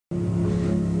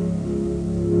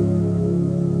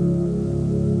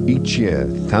Each year,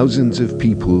 thousands of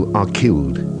people are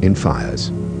killed in fires.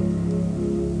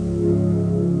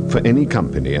 For any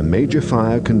company, a major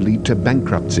fire can lead to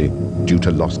bankruptcy due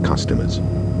to lost customers.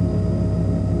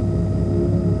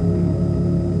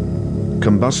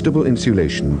 Combustible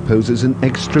insulation poses an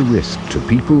extra risk to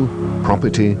people,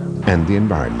 property, and the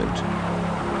environment.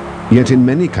 Yet in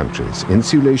many countries,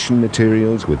 insulation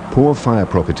materials with poor fire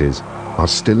properties are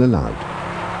still allowed.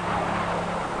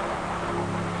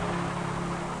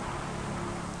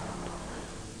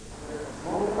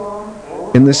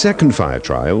 In the second fire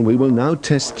trial, we will now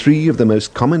test 3 of the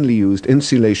most commonly used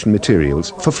insulation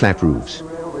materials for flat roofs.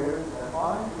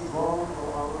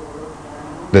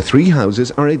 The 3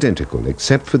 houses are identical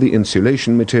except for the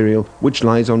insulation material which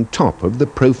lies on top of the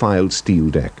profiled steel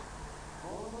deck.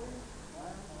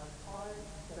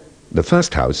 The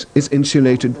first house is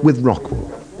insulated with Rockwool.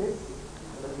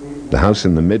 The house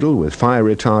in the middle with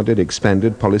fire-retarded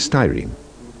expanded polystyrene.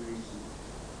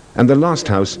 And the last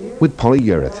house with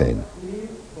polyurethane.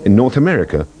 In North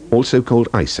America, also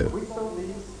called ISO.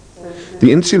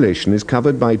 The insulation is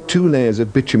covered by 2 layers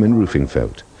of bitumen roofing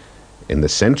felt. In the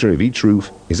center of each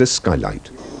roof is a skylight.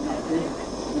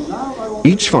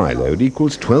 Each fire load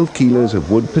equals 12 kilos of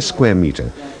wood per square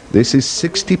meter. This is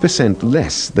 60%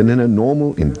 less than in a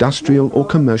normal industrial or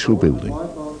commercial building.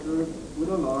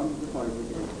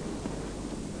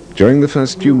 During the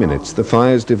first few minutes, the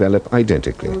fires develop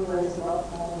identically.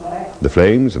 The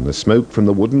flames and the smoke from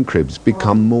the wooden cribs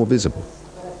become more visible.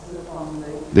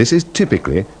 This is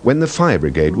typically when the fire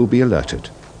brigade will be alerted.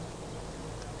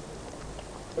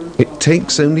 It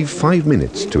takes only 5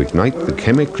 minutes to ignite the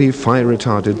chemically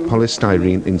fire-retarded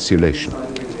polystyrene insulation.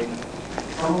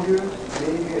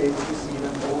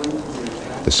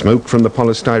 The smoke from the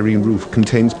polystyrene roof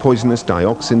contains poisonous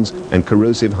dioxins and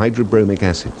corrosive hydrobromic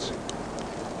acids.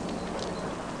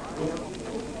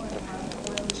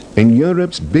 In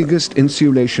Europe's biggest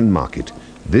insulation market,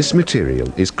 this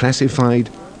material is classified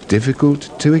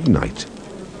difficult to ignite.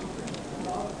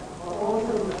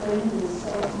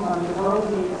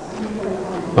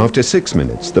 After 6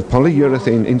 minutes, the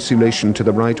polyurethane insulation to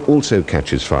the right also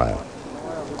catches fire.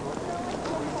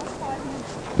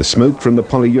 The smoke from the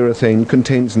polyurethane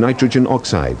contains nitrogen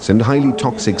oxides and highly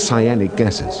toxic cyanic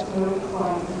gases.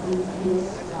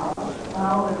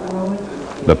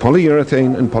 The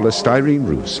polyurethane and polystyrene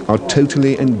roofs are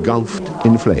totally engulfed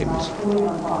in flames.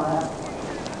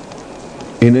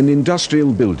 In an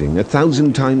industrial building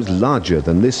 1,000 times larger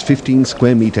than this 15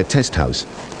 square meter test house,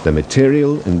 the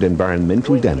material and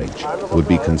environmental damage would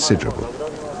be considerable.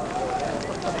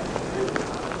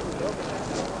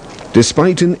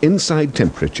 Despite an inside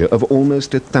temperature of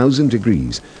almost 1,000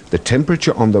 degrees, the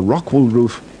temperature on the Rockwool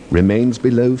roof remains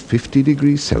below 50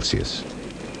 degrees Celsius.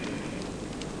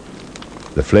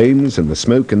 The flames and the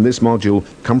smoke in this module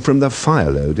come from the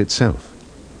fire load itself.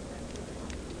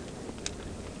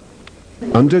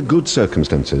 Under good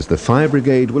circumstances, the fire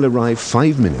brigade will arrive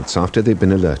 5 minutes after they've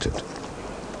been alerted.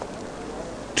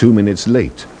 2 minutes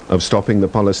late of stopping the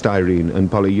polystyrene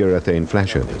and polyurethane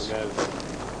flashovers.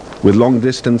 With long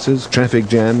distances, traffic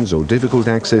jams or difficult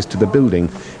access to the building,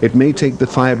 it may take the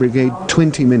fire brigade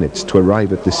 20 minutes to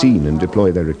arrive at the scene and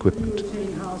deploy their equipment.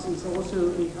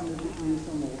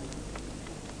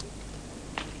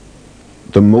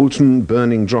 The molten,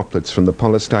 burning droplets from the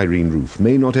polystyrene roof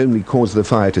may not only cause the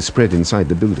fire to spread inside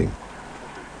the building.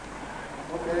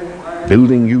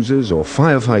 Building users or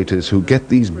firefighters who get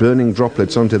these burning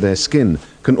droplets onto their skin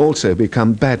can also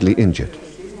become badly injured.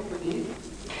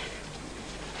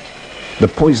 The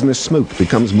poisonous smoke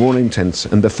becomes more intense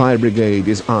and the fire brigade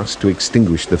is asked to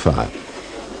extinguish the fire.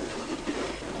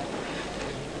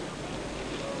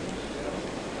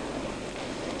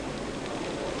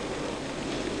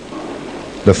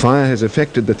 The fire has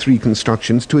affected the 3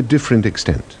 constructions to a different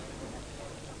extent.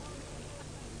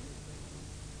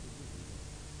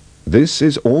 This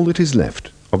is all that is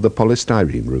left of the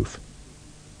polystyrene roof.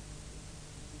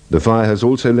 The fire has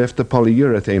also left the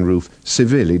polyurethane roof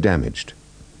severely damaged.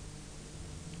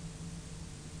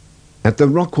 At the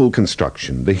Rockwool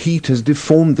construction, the heat has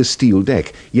deformed the steel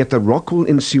deck, yet the Rockwool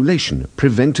insulation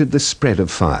prevented the spread of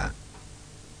fire.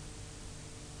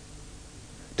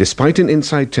 Despite an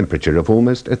inside temperature of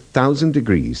almost 1,000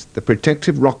 degrees, the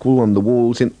protective Rockwool on the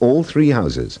walls in all 3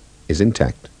 houses is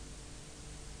intact.